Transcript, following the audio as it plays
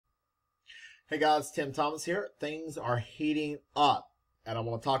Hey guys, Tim Thomas here. Things are heating up and I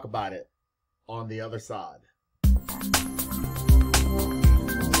want to talk about it on the other side.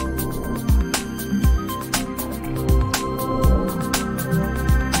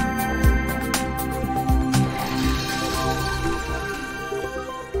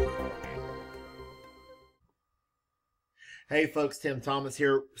 Hey folks, Tim Thomas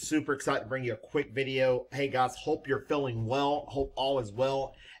here. Super excited to bring you a quick video. Hey guys, hope you're feeling well. Hope all is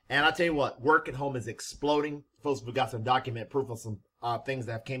well. And I tell you what, work at home is exploding. Folks, we've got some document proof of some things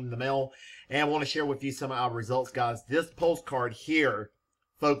that came in the mail. And I want to share with you some of our results, guys. This postcard here,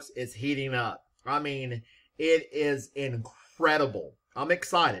 folks, is heating up. I mean, it is incredible. I'm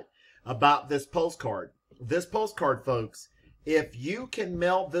excited about this postcard. This postcard, folks, if you can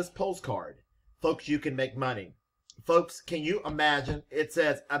mail this postcard, folks, you can make money. Folks, can you imagine? It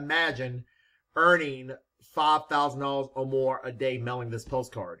says, imagine earning $5,000 or more a day mailing this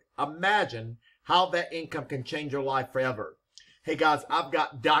postcard. Imagine how that income can change your life forever. Hey guys, I've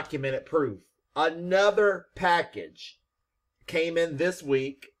got documented proof. Another package came in this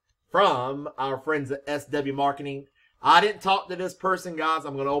week from our friends at SW Marketing. I didn't talk to this person, guys.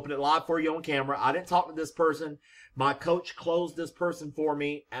 I'm going to open it live for you on camera. I didn't talk to this person. My coach closed this person for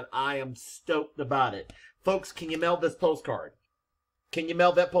me, and I am stoked about it. Folks, can you mail this postcard? Can you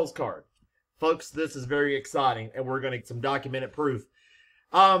mail that postcard? Folks, this is very exciting, and we're going to get some documented proof.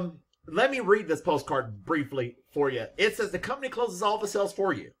 Let me read this postcard briefly for you. It says the company closes all the sales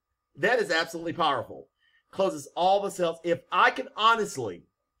for you. That is absolutely powerful. Closes all the sales. If I can honestly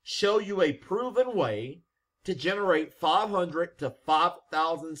show you a proven way to generate 500 to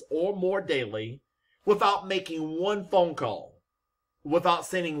 5,000 or more daily without making one phone call, without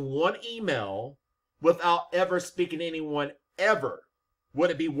sending one email, without ever speaking to anyone ever, would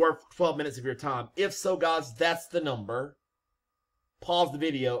it be worth 12 minutes of your time? If so, guys, that's the number. Pause the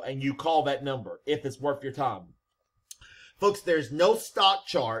video and you call that number if it's worth your time. Folks, there's no stock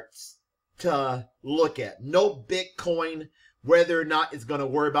charts to look at. No Bitcoin, whether or not it's going to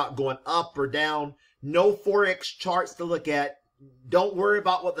worry about going up or down. No Forex charts to look at. Don't worry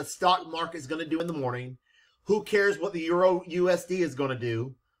about what the stock market is going to do in the morning. Who cares what the Euro USD is going to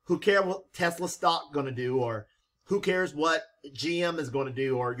do? Who cares what Tesla stock is going to do? Or who cares what GM is going to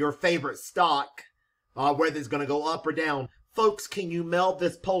do? Or your favorite stock, whether it's going to go up or down. Folks, can you mail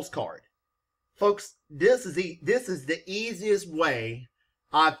this postcard? Folks, this is the easiest way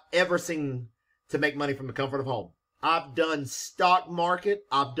I've ever seen to make money from the comfort of home. I've done stock market.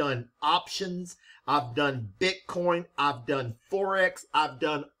 I've done options. I've done Bitcoin. I've done Forex. I've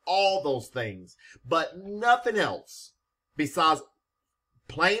done all those things. But nothing else besides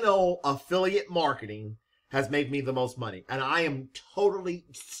plain old affiliate marketing has made me the most money. And I am totally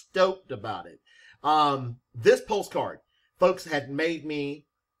stoked about it. This postcard, folks, had made me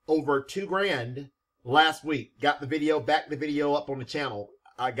over $2,000 last week. Got the video, back the video up on the channel.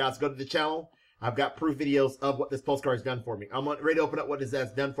 Guys, go to the channel. I've got proof videos of what this postcard has done for me. I'm ready to open up what this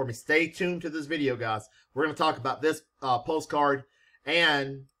has done for me. Stay tuned to this video, guys. We're going to talk about this postcard,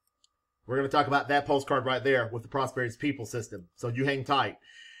 and we're going to talk about that postcard right there with the Prosperity People system. So you hang tight.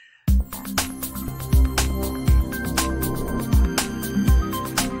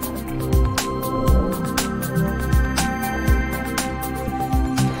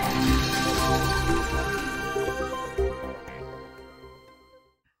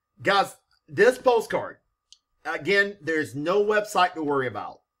 Guys, this postcard, again, there's no website to worry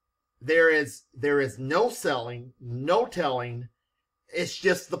about. There is no selling, no telling. It's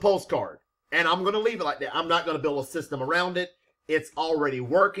just the postcard. And I'm going to leave it like that. I'm not going to build a system around it. It's already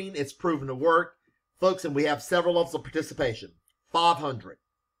working. It's proven to work. Folks, and we have several levels of participation. 500.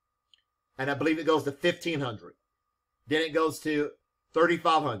 And I believe it goes to 1,500. Then it goes to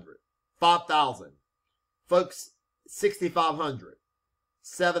 3,500. 5,000. Folks, 6,500.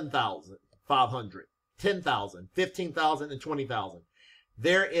 7,500, 10,000, 15,000, and 20,000.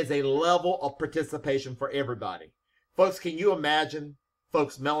 There is a level of participation for everybody. Folks, can you imagine,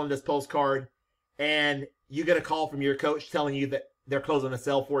 folks, mailing this postcard and you get a call from your coach telling you that they're closing a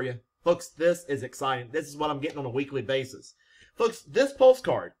sale for you? Folks, this is exciting. This is what I'm getting on a weekly basis. Folks, this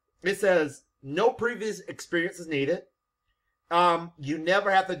postcard, it says no previous experience is needed. You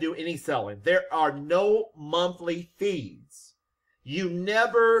never have to do any selling. There are no monthly fees. You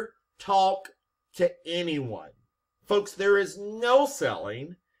never talk to anyone. Folks, there is no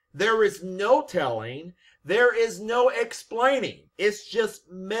selling. There is no telling. There is no explaining. It's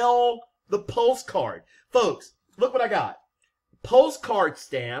just mail the postcard. Folks, look what I got. Postcard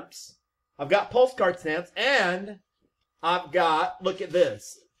stamps. I've got postcard stamps, and I've got, look at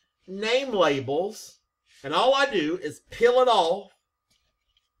this, name labels. And all I do is peel it off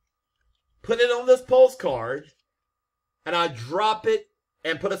put it on this postcard, and I drop it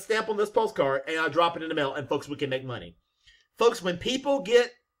and put a stamp on this postcard, and I drop it in the mail, and folks, we can make money. Folks, when people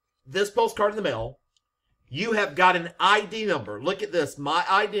get this postcard in the mail, you have got an ID number. Look at this. My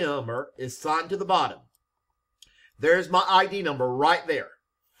ID number is signed to the bottom. There's my ID number right there.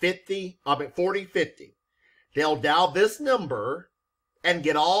 4050. They'll dial this number and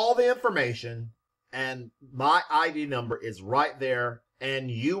get all the information, and my ID number is right there,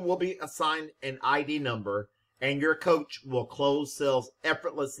 and you will be assigned an ID number, and your coach will close sales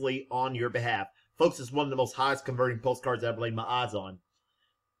effortlessly on your behalf. Folks, it's one of the most highest converting postcards I've ever laid my eyes on.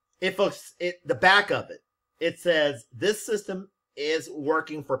 The back of it, it says, this system is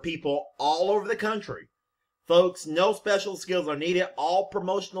working for people all over the country. Folks, no special skills are needed. All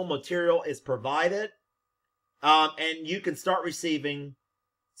promotional material is provided. And you can start receiving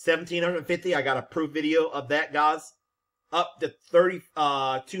 $1,750. I got a proof video of that, guys. Up to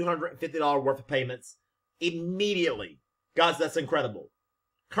 $250 worth of payments immediately. Guys, that's incredible.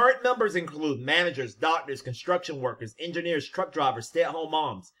 Current members include managers, doctors, construction workers, engineers, truck drivers, stay-at-home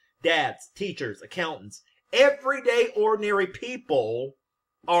moms, dads, teachers, accountants. Everyday ordinary people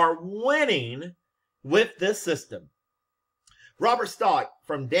are winning with this system. Robert Stock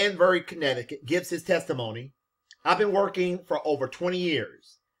from Danbury, Connecticut gives his testimony. I've been working for over 20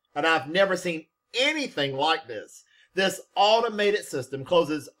 years, and I've never seen anything like this. This automated system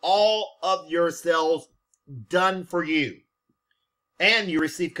closes all of your sales done for you. And you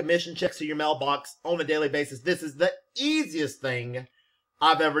receive commission checks to your mailbox on a daily basis. This is the easiest thing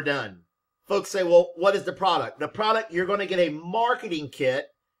I've ever done. Folks say, well, what is the product? The product, you're going to get a marketing kit,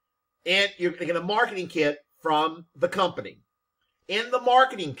 and you're going to get a marketing kit from the company. In the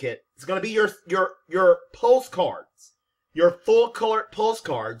marketing kit, it's going to be your postcards, your full color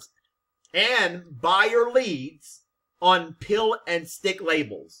postcards, and buyer leads on pill and stick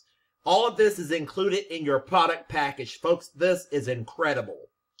labels. All of this is included in your product package. Folks, this is incredible.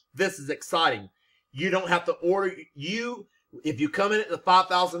 This is exciting. You don't have to order. If you come in at the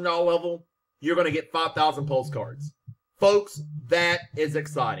 $5,000 level, you're going to get 5,000 postcards. Folks, that is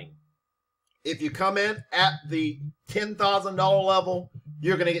exciting. If you come in at the $10,000 level,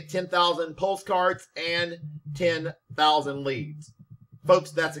 you're going to get 10,000 postcards and 10,000 leads.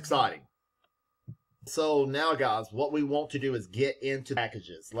 Folks, that's exciting. So now, guys, what we want to do is get into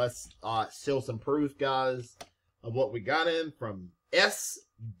packages. Let's show some proof, guys, of what we got in from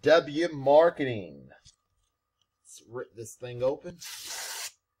SW Marketing. Let's rip this thing open.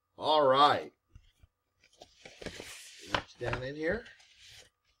 All right. Reach down in here.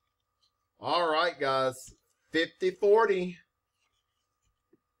 All right, guys. 50/40.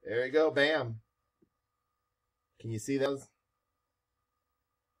 There you go. Bam. Can you see those?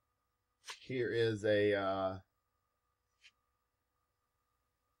 Here is a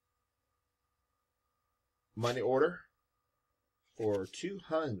money order for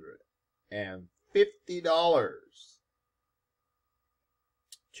 $250.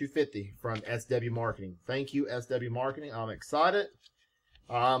 $250 from SW Marketing. Thank you, SW Marketing. I'm excited.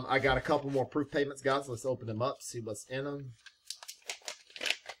 I got a couple more proof payments, guys. Let's open them up, see what's in them.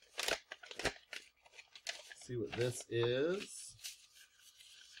 See what this is.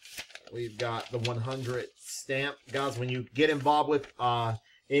 We've got the 100 stamp. Guys, when you get involved with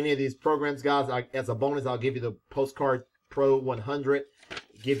any of these programs, guys, as a bonus, I'll give you the Postcard Pro 100.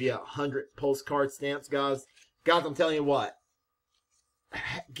 Give you 100 postcard stamps, guys. Guys, I'm telling you what.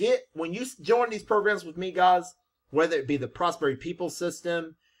 When you join these programs with me, guys, whether it be the Prosperity People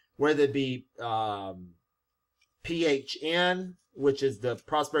System, whether it be PHN, which is the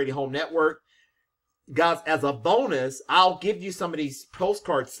Prosperity Home Network, guys, as a bonus, I'll give you some of these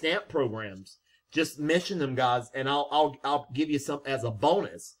postcard stamp programs. Just mention them, guys, and I'll give you some as a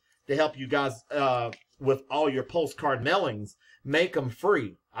bonus to help you guys with all your postcard mailings. Make them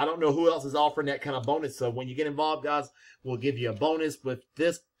free. I don't know who else is offering that kind of bonus. So when you get involved, guys, we'll give you a bonus with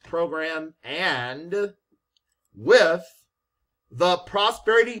this program and with the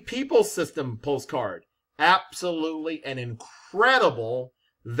Prosperity People System postcard. Absolutely an incredible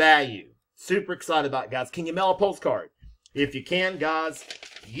value. Super excited about it, guys. Can you mail a postcard? If you can, guys,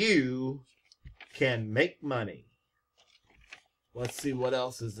 you can make money. Let's see what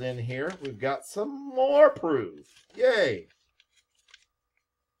else is in here. We've got some more proof. Yay.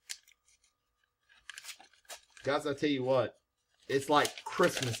 Guys, I tell you what, it's like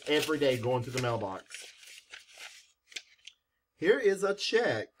Christmas every day going to the mailbox. Here is a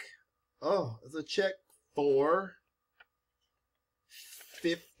check. Oh, it's a check for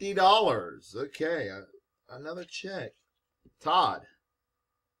 $50. Okay, another check. Todd.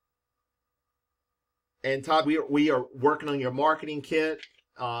 And Todd, we are working on your marketing kit.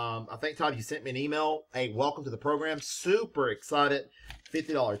 I think, Todd, you sent me an email. Hey, welcome to the program. Super excited.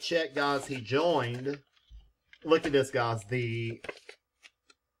 $50 check, guys. He joined. Look at this, guys. The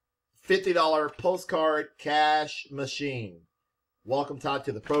 $50 postcard cash machine. Welcome, Todd,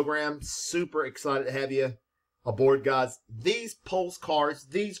 to the program. Super excited to have you aboard, guys. These postcards,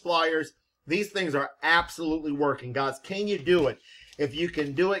 these flyers, these things are absolutely working, guys. Can you do it? If you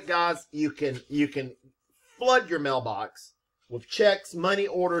can do it, guys, you can flood your mailbox with checks, money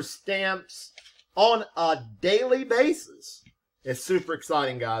orders, stamps on a daily basis. It's super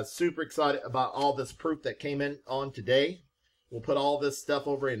exciting, guys. Super excited about all this proof that came in on today. We'll put all this stuff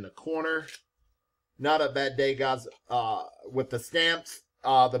over in the corner. Not a bad day, guys. With the stamps,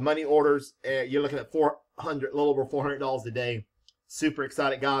 the money orders, you're looking at a little over $400 a day. Super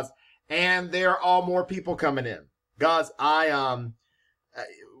excited, guys. And there are more people coming in, guys.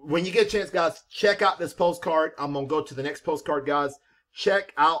 When you get a chance, guys, check out this postcard. I'm gonna go to the next postcard, guys.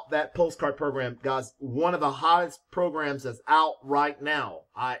 Check out that postcard program, guys. One of the hottest programs that's out right now.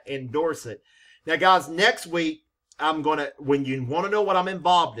 I endorse it. Now, guys, next week, when you want to know what I'm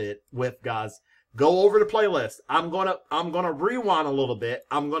involved with, guys, go over the playlist. I'm gonna rewind a little bit.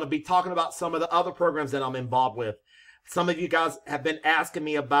 I'm gonna be talking about some of the other programs that I'm involved with. Some of you guys have been asking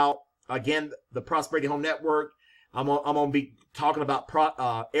me about, again, the Prosperity Home Network. I'm gonna be talking about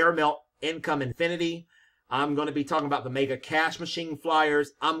Airmail Income Infinity. I'm going to be talking about the Mega Cash Machine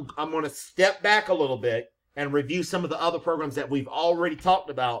flyers. I'm going to step back a little bit and review some of the other programs that we've already talked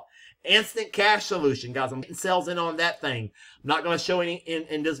about. Instant Cash Solution, guys. I'm getting sales in on that thing. I'm not going to show any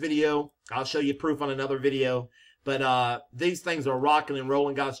in this video. I'll show you proof on another video. But these things are rocking and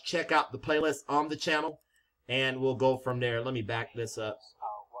rolling, guys. Check out the playlist on the channel, and we'll go from there. Let me back this up.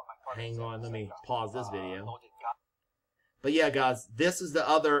 Hang on. Let me pause this video. But yeah, guys, this is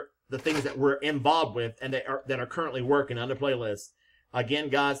the things that we're involved with and that are currently working on the playlist. Again,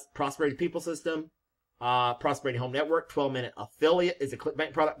 guys, Prosperity People System, Prosperity Home Network, 12-minute affiliate is a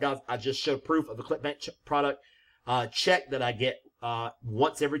ClickBank product, guys. I just showed proof of the ClickBank product check that I get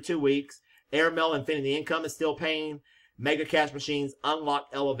once every 2 weeks. Airmail Infinity Income is still paying. Mega Cash Machines, Unlock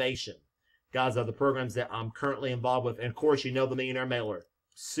Elevation. Guys, are the programs that I'm currently involved with. And, of course, you know the Millionaire Mailer.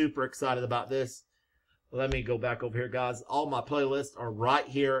 Super excited about this. Let me go back over here, guys. All my playlists are right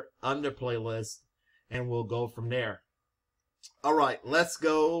here under playlist, and we'll go from there. All right, let's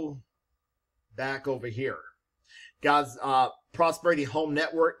go back over here. Guys, Prosperity Home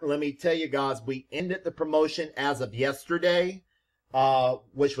Network, let me tell you, guys, we ended the promotion as of yesterday,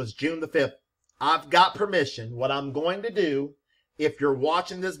 which was June the 5th. I've got permission. What I'm going to do, if you're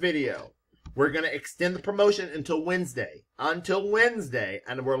watching this video, we're going to extend the promotion until Wednesday.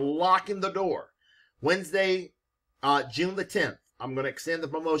 And we're locking the door. Wednesday, June the 10th. I'm going to extend the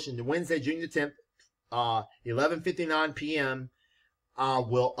promotion to Wednesday, June the 10th, 11:59 p.m.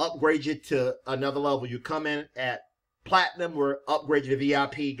 We'll upgrade you to another level. You come in at Platinum, we'll upgrade you to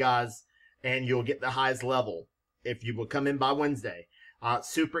VIP, guys, and you'll get the highest level if you will come in by Wednesday.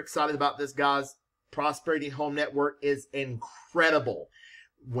 Super excited about this, guys. Prosperity Home Network is incredible.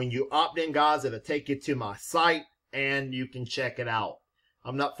 When you opt in, guys, it'll take you to my site, and you can check it out.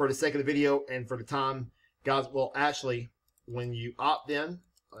 I'm not, for the sake of the video and for the time, guys, well, actually, when you opt in,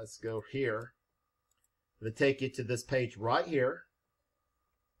 let's go here. It'll take you to this page right here.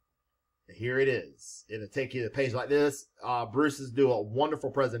 Here it is. It'll take you to a page like this. Bruce's do a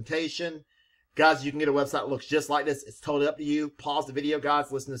wonderful presentation. Guys, you can get a website that looks just like this. It's totally up to you. Pause the video,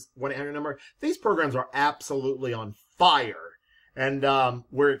 guys. Listen to this 1-800 number. These programs are absolutely on fire, and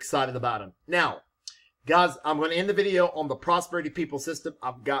we're excited about them. Now, guys, I'm going to end the video on the Prosperity People System.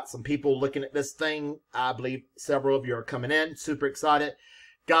 I've got some people looking at this thing. I believe several of you are coming in. Super excited.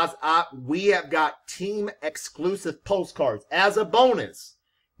 Guys, we have got team exclusive postcards. As a bonus,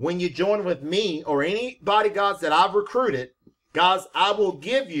 when you join with me or anybody, guys, that I've recruited, guys, I will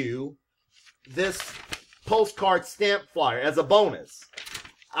give you this postcard stamp flyer as a bonus.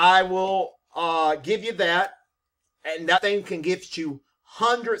 I will give you that, and that thing can give you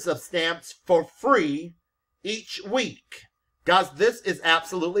hundreds of stamps for free each week. Guys, this is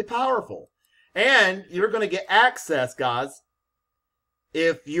absolutely powerful. And you're going to get access, guys.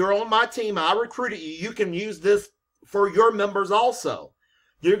 If you're on my team, I recruited you, you can use this for your members also.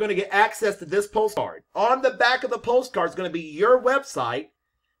 You're going to get access to this postcard. On the back of the postcard is going to be your website,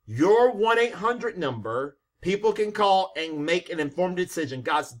 your 1-800 number. People can call and make an informed decision.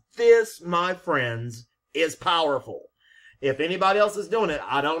 Guys, this, my friends, is powerful. If anybody else is doing it,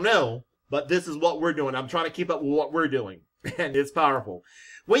 I don't know. But this is what we're doing. I'm trying to keep up with what we're doing. And it's powerful.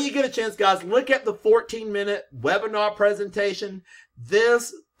 When you get a chance, guys, look at the 14-minute webinar presentation.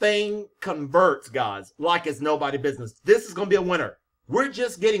 This thing converts, guys, like it's nobody's business. This is going to be a winner. We're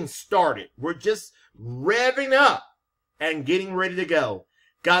just getting started. We're just revving up and getting ready to go.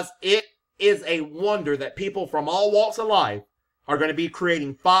 Guys, it is a wonder that people from all walks of life are going to be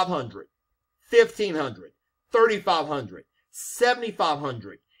creating $500, $1,500, $3,500,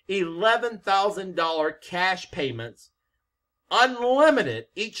 $7,500, $11,000 cash payments, unlimited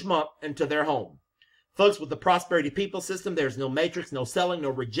each month into their home. Folks, with the Prosperity People system, there's no matrix, no selling, no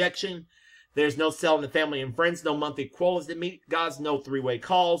rejection. There's no selling to family and friends, no monthly quotas to meet, guys, no three-way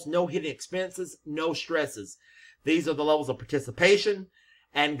calls, no hidden expenses, no stresses. These are the levels of participation.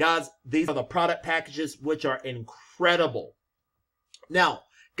 And guys, these are the product packages, which are incredible. Now,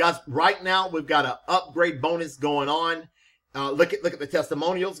 guys, right now, we've got an upgrade bonus going on. Look at the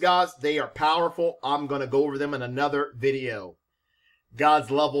testimonials, guys. They are powerful. I'm going to go over them in another video. Guys,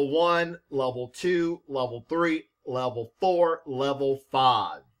 level 1, level 2, level 3, level 4, level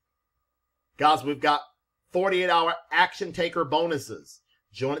 5. Guys, we've got 48-hour action taker bonuses.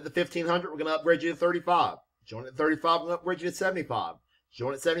 Join at the 1,500, we're going to upgrade you to 35. Join at 35, we're going to upgrade you to 75.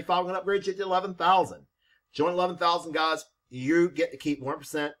 Join at 75, we're going to upgrade you to 11,000. Join 11,000, guys. You get to keep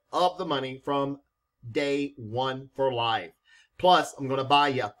 1% of the money from day one for life. Plus, I'm going to buy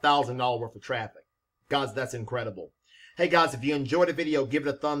you $1,000 worth of traffic. Guys, that's incredible. Hey, guys, if you enjoyed the video, give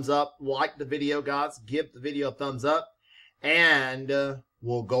it a thumbs up. Like the video, guys. Give the video a thumbs up. And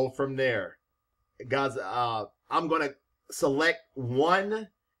we'll go from there. Guys, I'm going to select one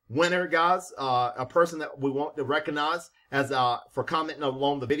winner, guys. A person that we want to recognize as for commenting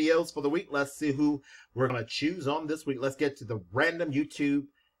along the videos for the week. Let's see who we're going to choose on this week. Let's get to the random YouTube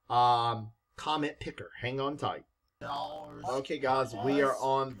comment picker. Hang on tight. Okay, guys, we are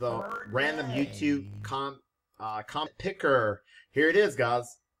on the random YouTube comment picker. Here it is,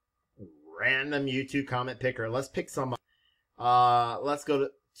 guys. Random YouTube comment picker. Let's pick some. Let's go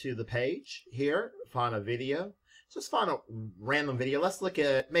to the page here. Find a video. Just find a random video. Let's look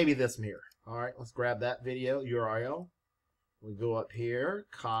at maybe this one here. All right, let's grab that video URL. We go up here,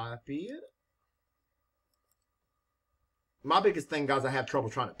 copy it. My biggest thing, guys, I have trouble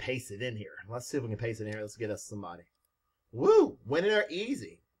trying to paste it in here. Let's see if we can paste it in here. Let's get us somebody. Woo! Went in there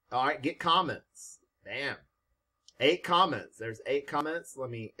easy. All right, get comments. Bam. 8 comments. There's 8 comments. Let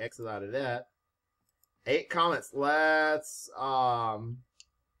me exit out of that. 8 comments. Let's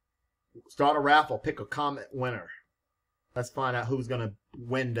start a raffle. Pick a comment winner. Let's find out who's going to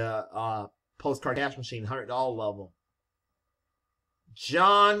win the Postcard Cash Machine $100 level.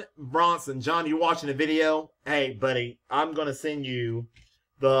 John Bronson. John, you watching the video? Hey, buddy, I'm going to send you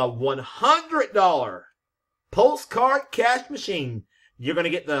the $100 Postcard Cash Machine. You're going to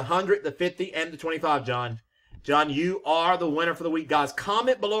get the 100, the 50, and the 25, John. John, you are the winner for the week, guys.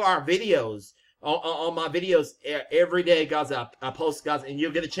 Comment below our videos. On my videos every day, guys, I post, guys, and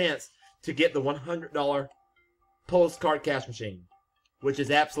you'll get a chance to get the $100 Postcard Cash Machine, which is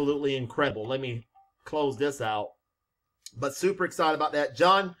absolutely incredible. Let me close this out. But super excited about that.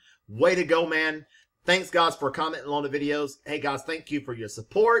 John, way to go, man. Thanks, guys, for commenting on the videos. Hey, guys, thank you for your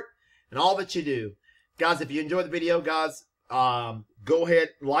support and all that you do. Guys, if you enjoyed the video, guys, go ahead,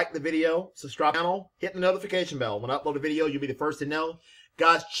 like the video, subscribe to the channel, hit the notification bell. When I upload a video, you'll be the first to know.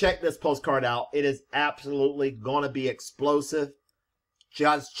 Guys, check this postcard out. It is absolutely going to be explosive.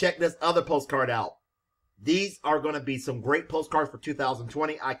 Guys, check this other postcard out. These are going to be some great postcards for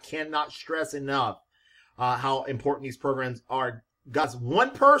 2020. I cannot stress enough how important these programs are. Guys,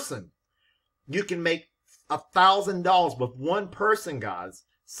 one person, you can make $1,000 with one person, guys,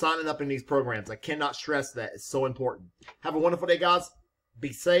 signing up in these programs. I cannot stress that. It's so important. Have a wonderful day, guys.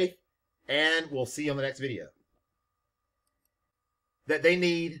 Be safe, and we'll see you on the next video. That they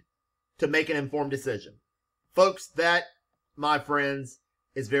need to make an informed decision. Folks, that, my friends,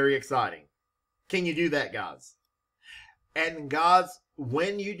 is very exciting. Can you do that, guys? And guys,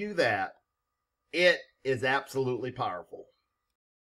 when you do that, it is absolutely powerful.